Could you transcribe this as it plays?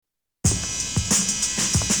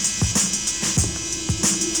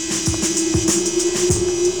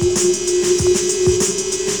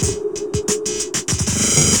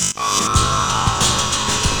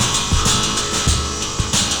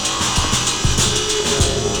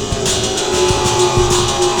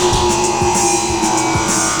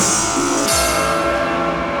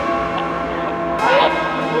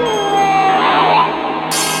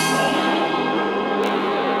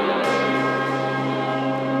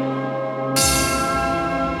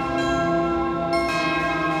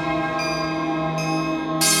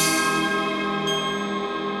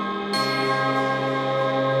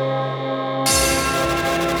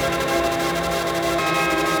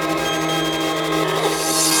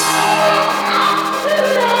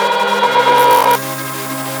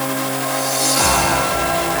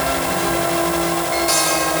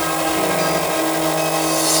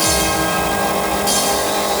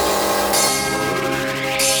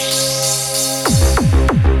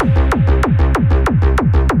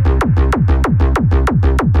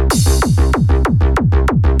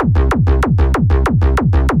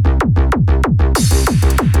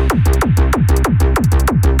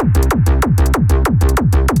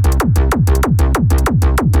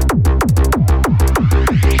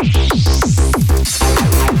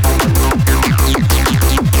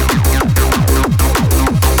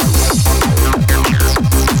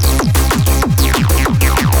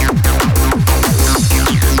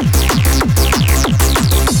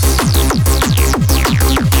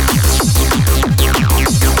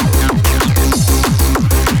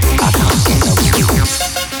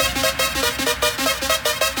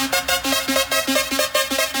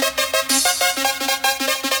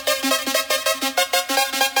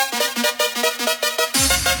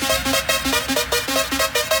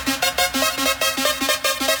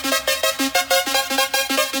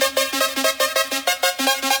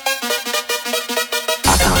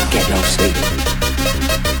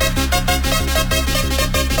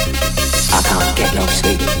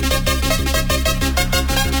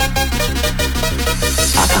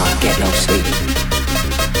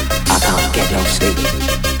sleep.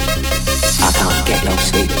 I can't get no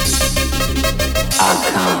sleep. I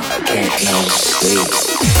can't get no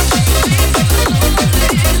sleep.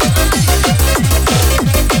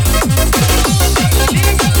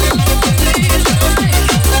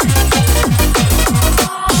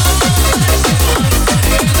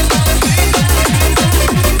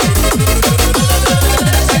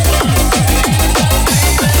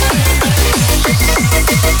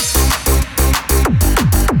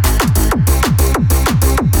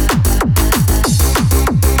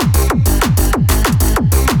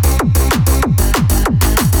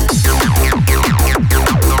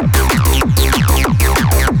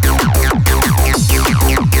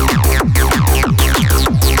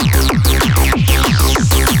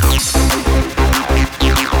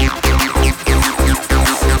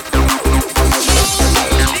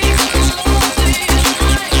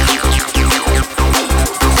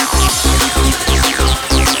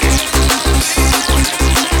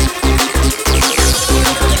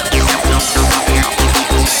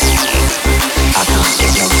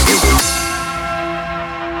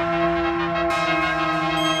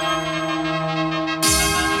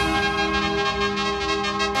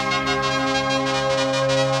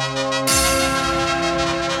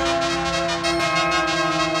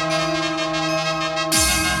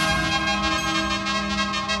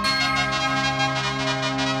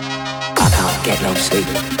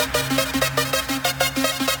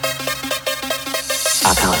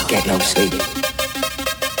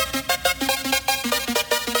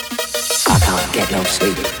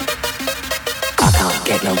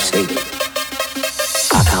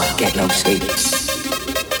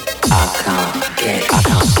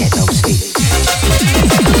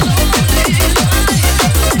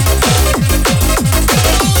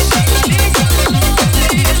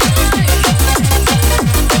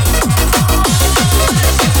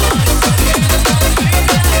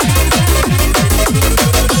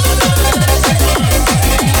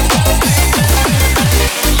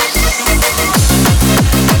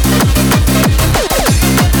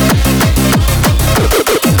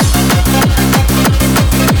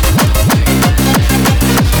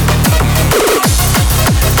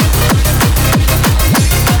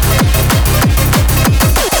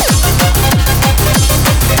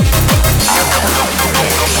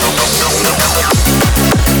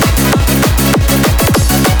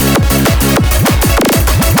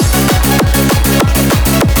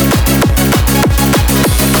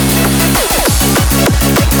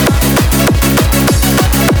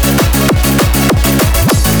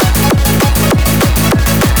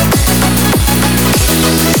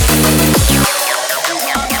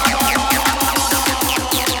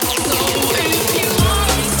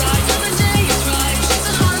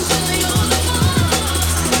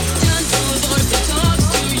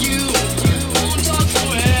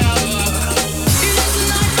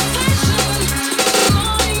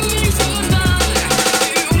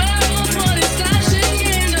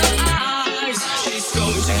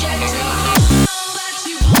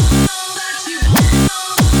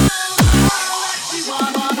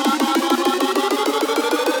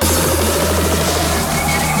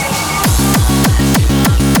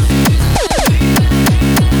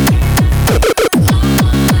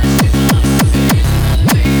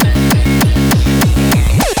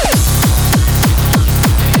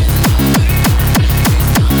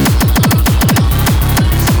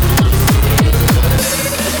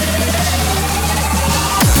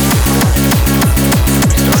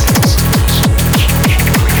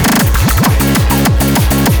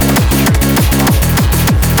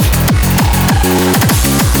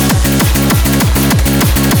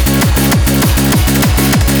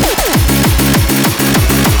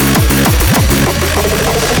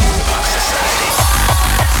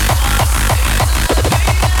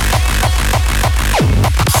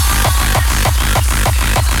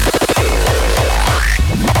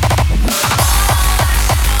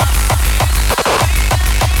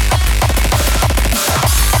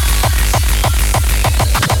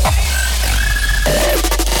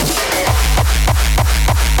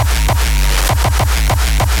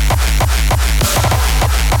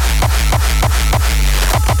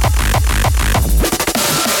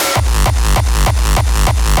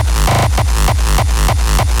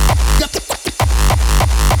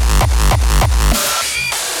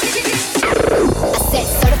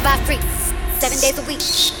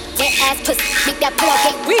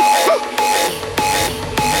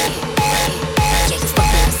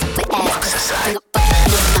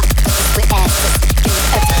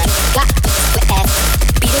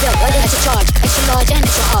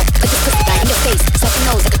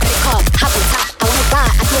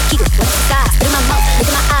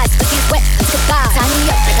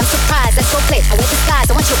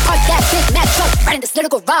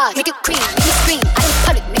 ride, make it cream, make me scream. I don't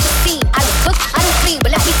public, make it scene. I don't cook, I don't clean,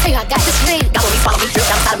 but let me tell you, I got this ring. Gobble me, swallow me, drip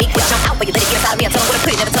down inside of me, quick jump out, but you let it get inside of me. I tell them what to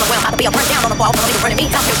put it, never tell them where I'm about to be. I'm run down on the ball, don't even run at me.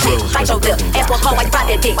 Top your shit, bite your lip, ask for a call while you ride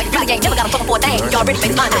that dick. While you really ain't never got a fucking for a thing. You already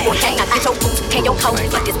make mine for a thing. I get your boots, can your hoe,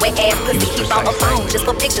 but this wet ass pussy. Keep on a phone just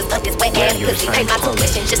for pictures of this wet ass pussy. Pay my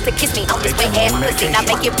tuition just to kiss me on this wet ass pussy. Now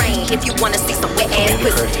make it rain if you wanna see some wet ass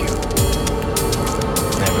pussy.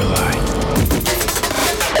 Never lie.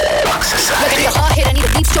 Look, I need a hard hit, I need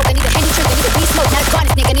a deep stroke, I need a henny trick, I need a weed smoke. Not a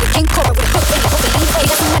garnish nigga, I need a king cobra with a hook in it. Hope it leaves, he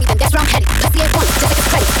got some money, then that's where I'm headed. Let's see everyone, just like it's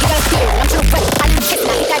credit. He got a fear, I'm too ready. I need kiss,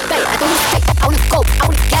 now he got better. I don't need steak, I wanna go, I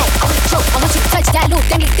wanna gag, I wanna choke. I want you to touch that little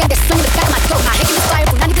thing that's swinging the back of my throat. My head is fire,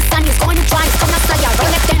 but none of the sun is going to dry. It's coming outside, y'all.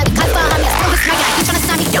 Roll that down, the cars behind me. I throw this nigga, I keep trying to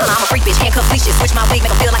sign me. Y'all know I'm a freak bitch, handcuff leashes. Switch my wig,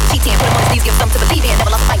 make him feel like a T10. Put him on his knees, give him something to believe in.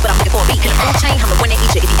 Never lost a fight, but I'm looking for a beat. In a phone chain, I'm the one that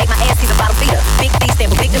eat you. If he ate my ass, he's a bottom feeder. Big D stand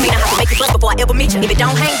for big demeanor. I have to make it bust before I ever meet you. If it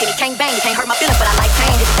don't hang, then he can't bang. You can't hurt my feelings, but I like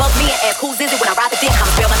pain. If you bug me and ask who's is it when I ride the dick,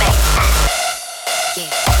 I'ma spell my name.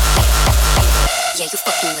 Yeah, you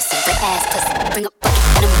fucking with some wet ass pussy. Bring a bucket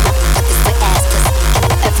and I'm gonna cut this wet ass pussy.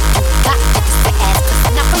 Everything you got, get this wet ass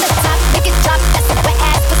pussy. Now from the top, make it drop, that's a wet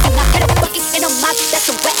ass pussy. Now get a bucket in a mouth, that's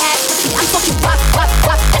a wet ass pussy. I'm talking rock, rock,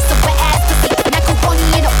 rock, that's a wet ass pussy. Macaroni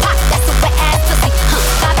in a pot, that's a wet ass pussy.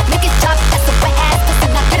 Pop, make it drop, that's a wet ass pussy.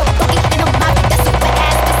 Now get a bucket in a mouth, that's a wet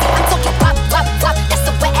ass pussy. I'm talking rock, rock, rock, that's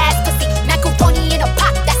a wet ass pussy. Macaroni in a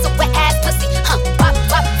pot, that's a wet ass pussy. Rock,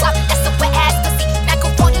 rock, rock, that's a wet ass pussy.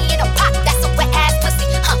 Macaroni in a pot, that's a wet ass pussy.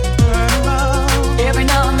 Every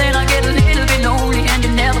now and then I get a little bit lonely and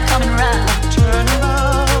you're never coming around.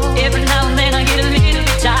 Every now and then I get a little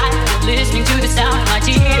bit tired of listening to the sound of my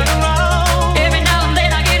tears. Every now and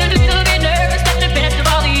then I get a little bit nervous that the best of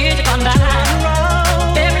all the years have gone by.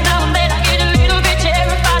 Every now and then I get a little bit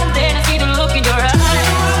terrified and then I see the look in your eyes.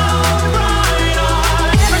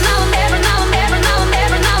 Every now and every now and every now and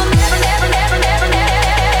every now and never, never, never, never, never.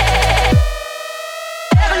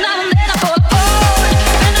 Every now and then I fall apart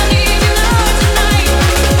and I need you now tonight.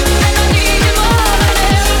 And I need you more than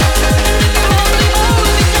ever. And if you hold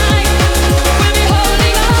me tight, we'll be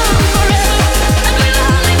holding on forever. And we'll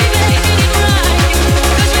only be making it right.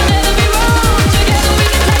 'Cause we'll never be wrong. Together we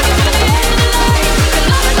can take it to the end of the night. And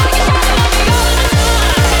love is like a shadow, love me all of the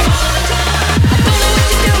time. I don't know what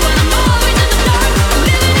to do when I'm always in the dark. I'm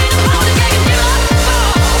living in a world that's making me up.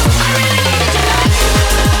 I really need you tonight.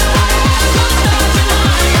 I don't wanna stop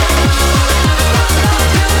tonight.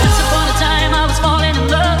 Once upon a time I was falling in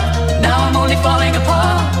love. Now I'm only falling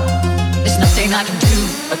apart. There's nothing I can do.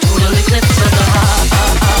 A total eclipse of the heart.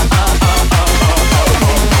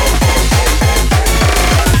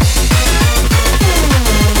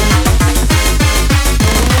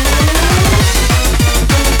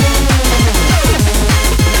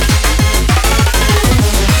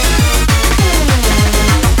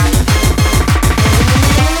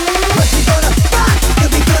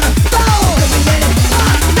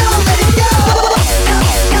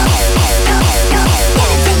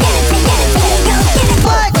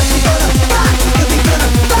 What?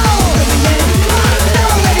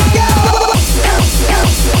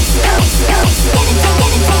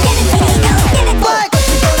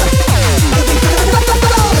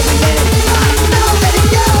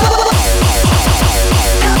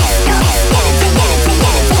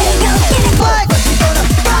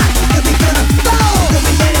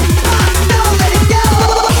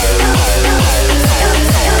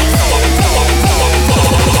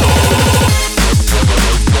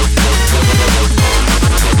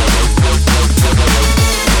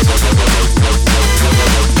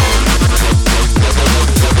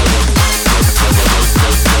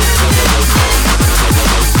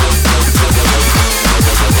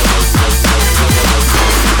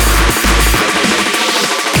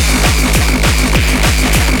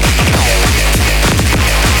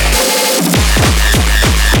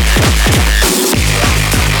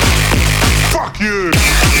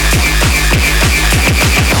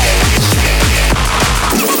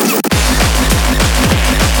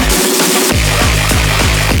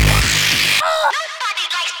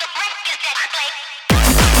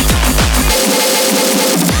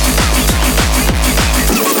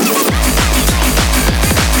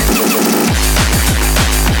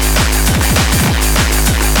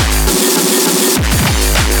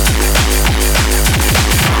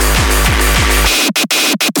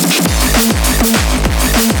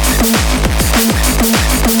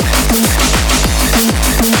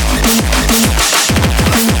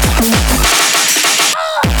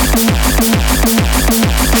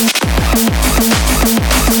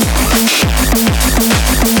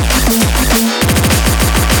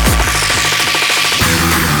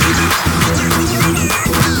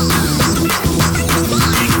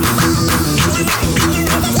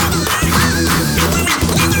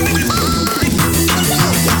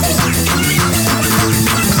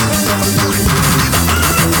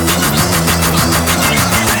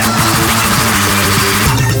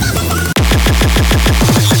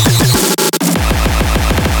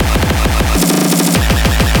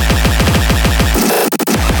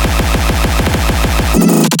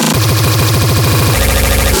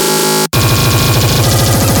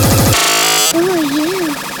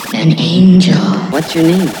 What's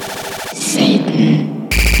your name? Satan.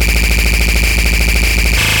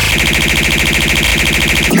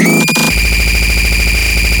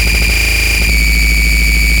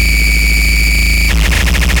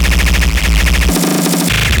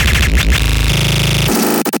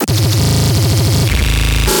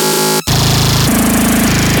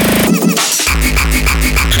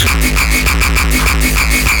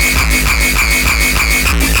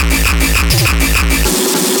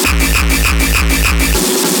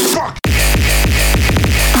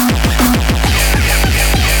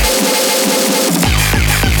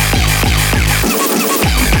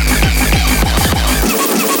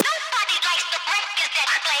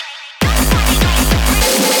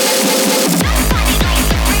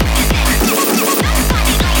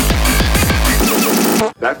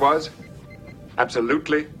 That was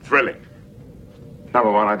absolutely thrilling.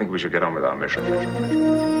 Number one, I think we should get on with our mission.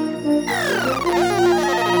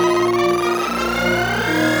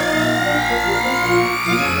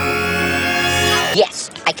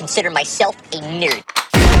 Yes, I consider myself a nerd.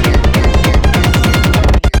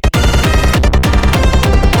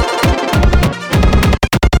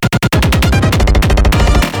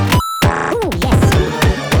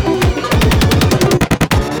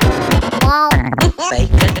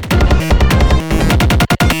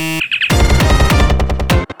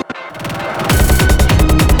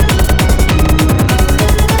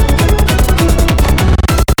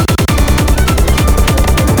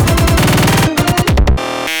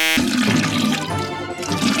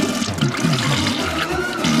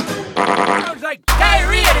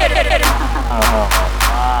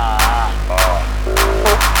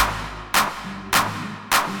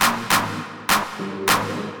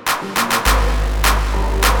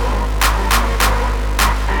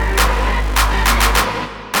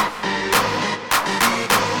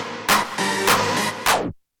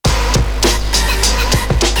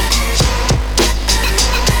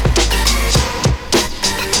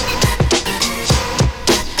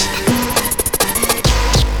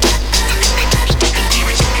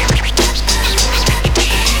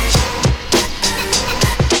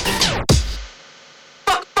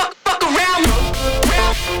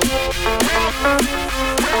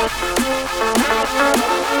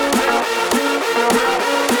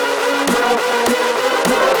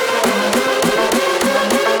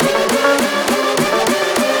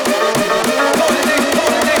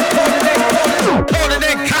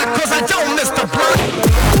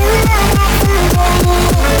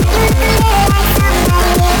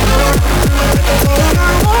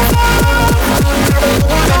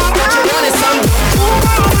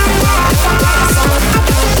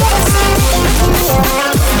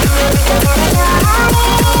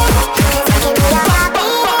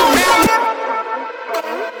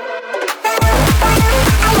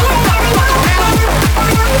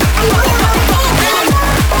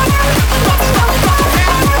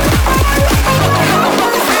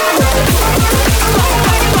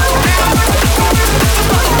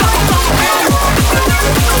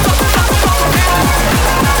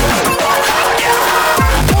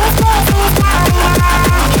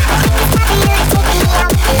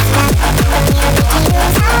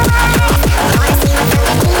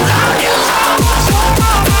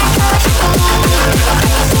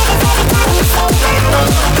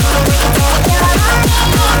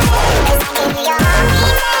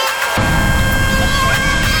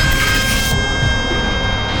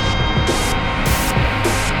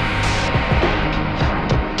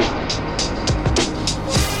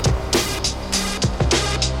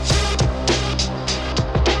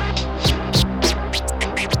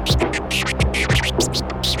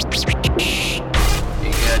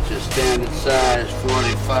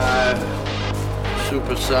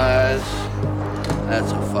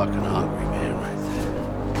 That's a fucking hungry man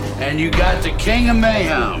right there. And you got the King of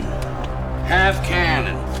Mayhem, half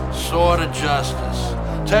cannon, sword of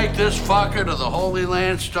justice. Take this fucker to the Holy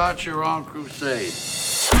Land, start your own crusade.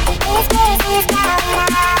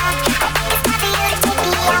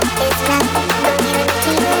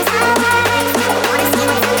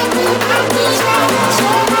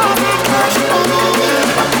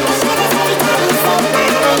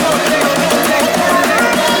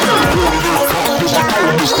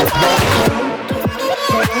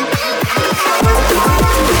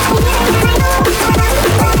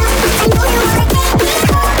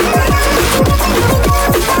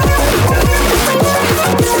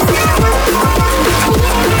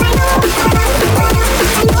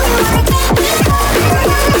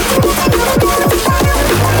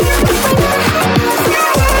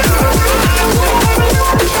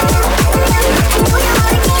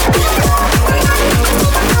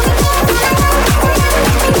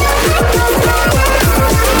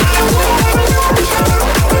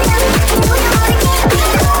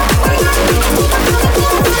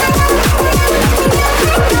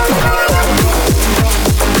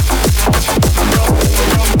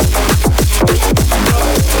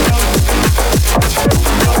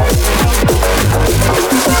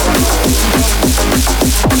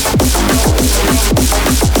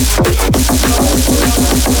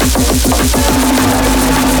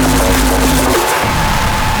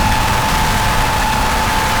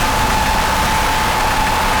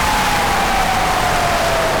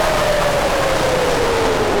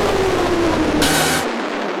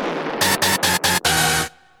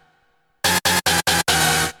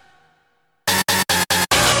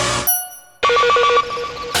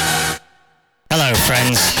 Hello,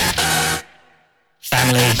 friends,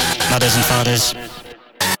 family, mothers and fathers.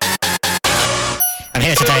 I'm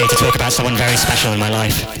here today to talk about someone very special in my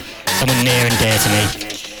life, someone near and dear to me,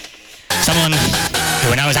 someone who,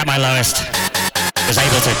 when I was at my lowest, was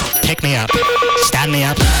able to pick me up, stand me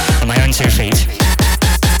up on my own 2 feet.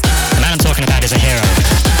 The man I'm talking about is a hero.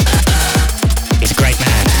 He's a great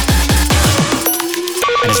man,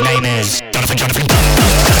 and his name is Jonathan.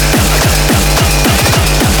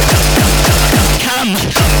 Come!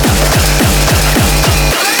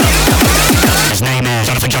 His name is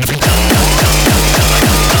Jonathan. Come!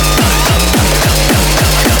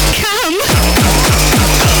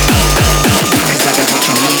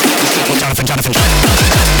 Jonathan.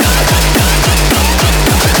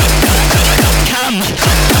 Come!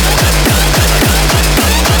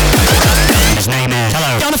 His name is...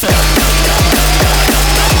 Hello. Jonathan!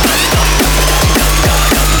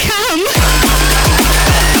 Come!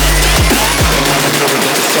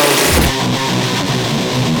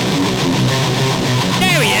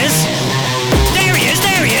 There he is! There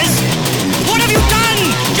he is! What have you done,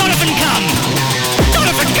 Jonathan? Come!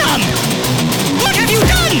 Jonathan, come! What have you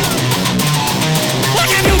done? What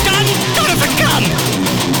have you done, Jonathan? Come!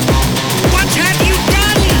 What have you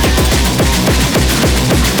done?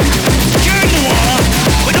 During the war,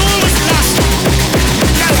 when all was lost,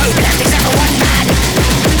 no hope left except for one man.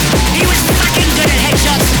 He was fucking good at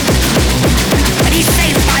headshots, and he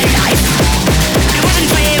saved my life. If it wasn't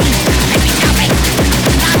for him, I'd be nothing.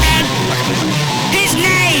 Nothing. His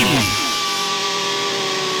name.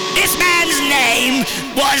 This man's name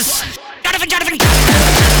was Jonathan. Jonathan.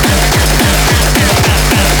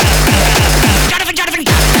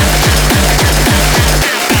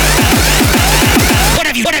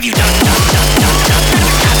 What have you done?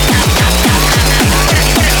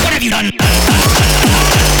 What have you done?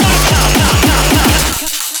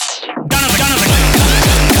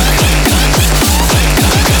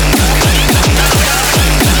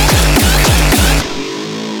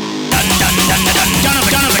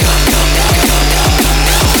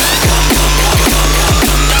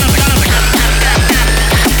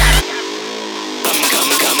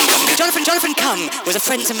 Jonathan Cum was a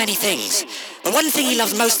friend to many things, but one thing he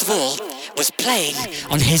loved most of all was playing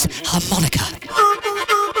on his harmonica.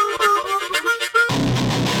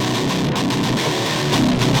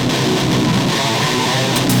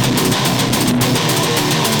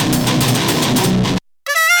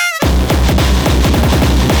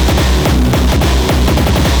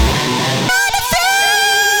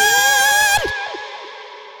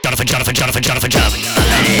 Jonathan, my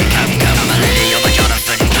lady, come, my lady, you're my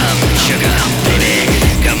Jonathan, come, sugar, baby,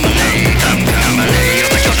 come, my lady, come, my lady, you're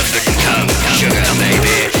my Jonathan, come, sugar,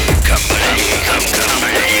 baby, come, my lady, come, my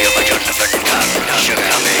lady, you're my Jonathan, come, sugar,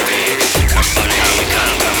 baby, come, my lady,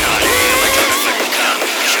 come, my lady, you're my Jonathan, come,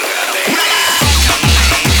 sugar, baby, come, my lady, come,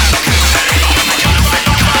 my lady, you're my Jonathan,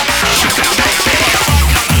 come, sugar, baby,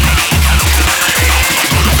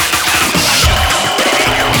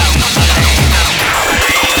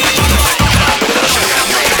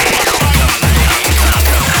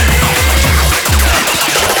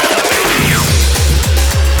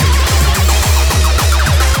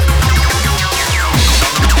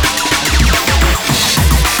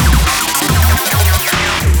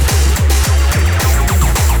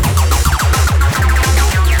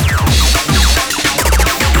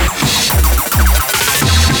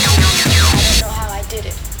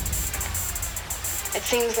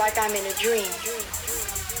 Seems like I'm in a dream.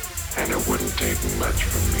 And it wouldn't take much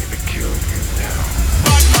for me to kill you now.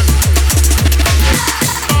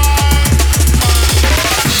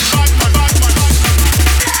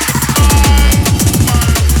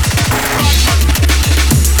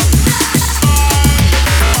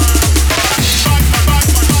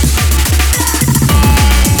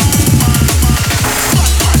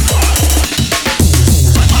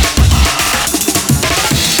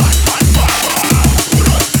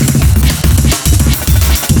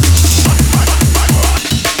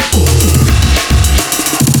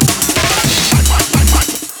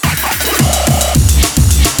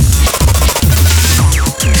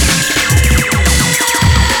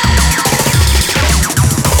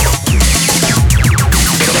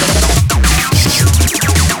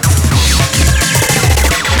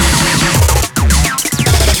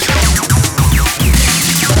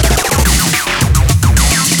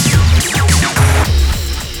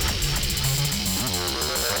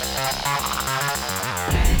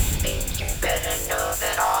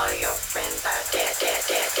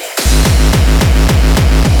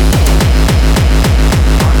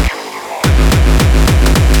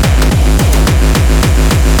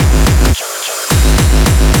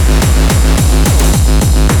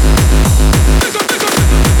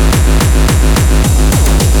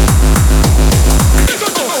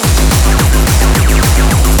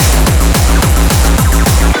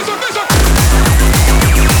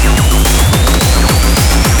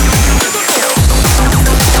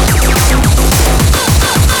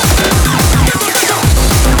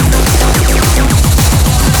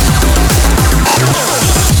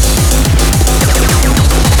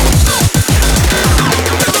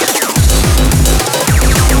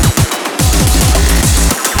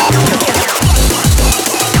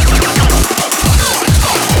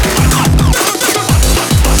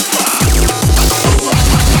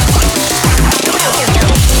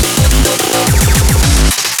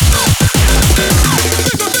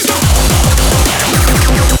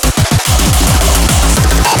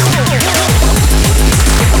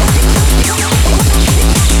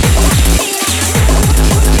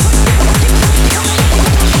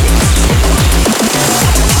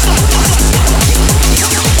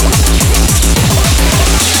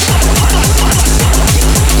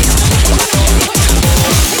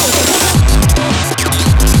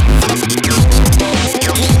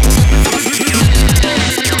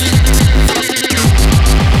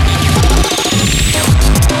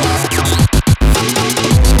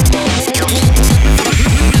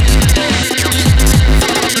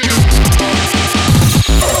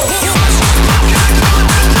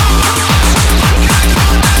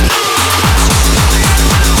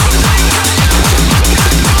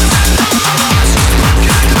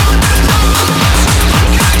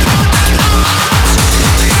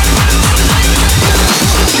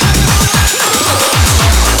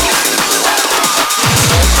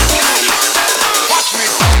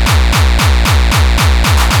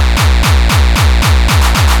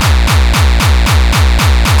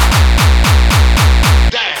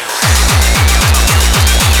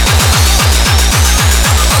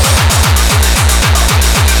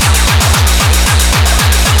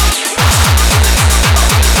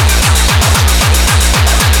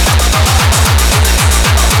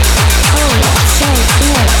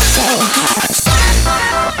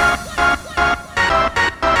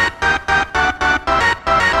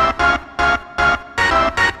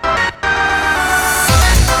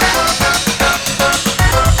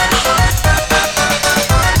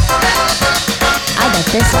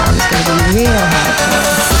 It's gonna be real hardcore.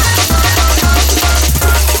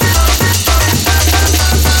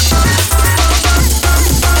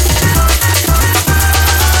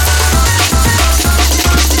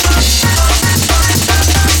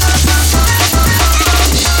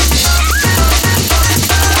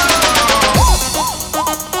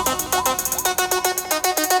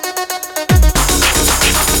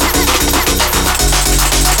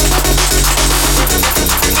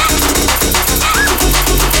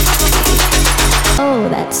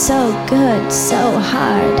 So good, so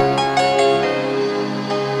hard.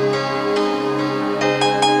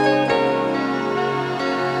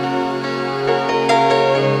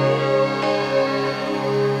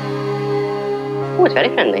 Oh, it's very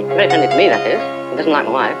friendly. Very friendly to me, that is. It doesn't like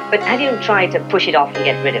my wife. But have you tried to push it off and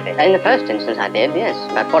get rid of it? In the first instance I did, yes.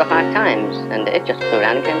 About 4 or 5 times. And it just flew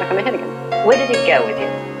around and came back on my head again. Where does it go with you?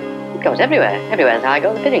 It goes everywhere. Everywhere as I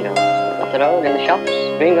go, the pigeon goes. Off the road, in the shops,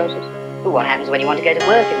 greengrocers. What happens when you want to go to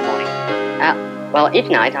work in the morning? Well,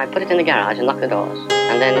 each night I put it in the garage and lock the doors.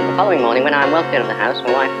 And then the following morning, when I'm well clear of the house,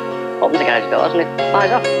 my wife opens the garage doors and it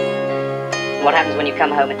flies off. What happens when you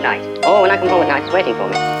come home at night? Oh, when I come home at night, it's waiting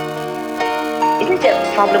for me. Isn't it a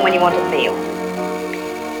problem when you want a meal?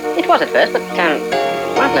 It was at first, but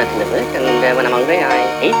I've learned to live with it, and when I'm hungry, I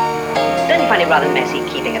eat. Don't you find it rather messy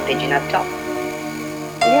keeping a pigeon up top?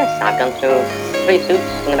 Yes, I've gone through 3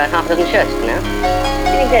 suits and about half a dozen shirts now.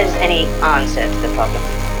 Do you think there's any answer to the problem?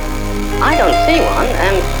 I don't see one.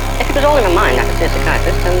 If it was all in my mind, I could see a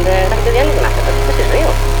psychiatrist, and that would be the end of the matter, but this is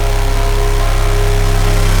real.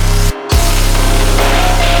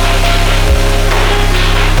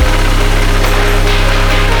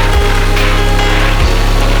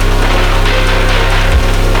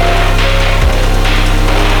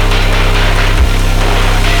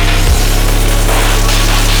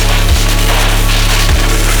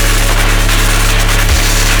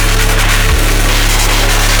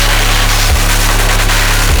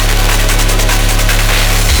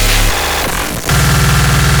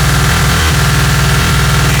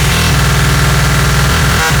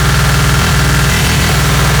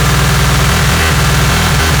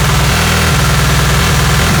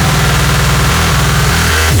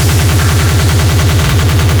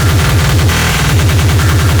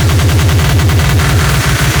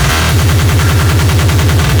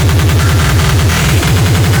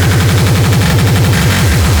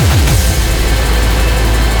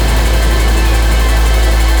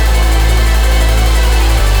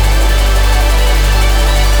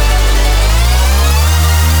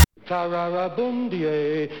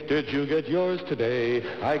 Did you get yours today?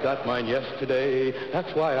 I got mine yesterday.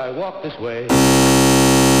 That's why I walk this way.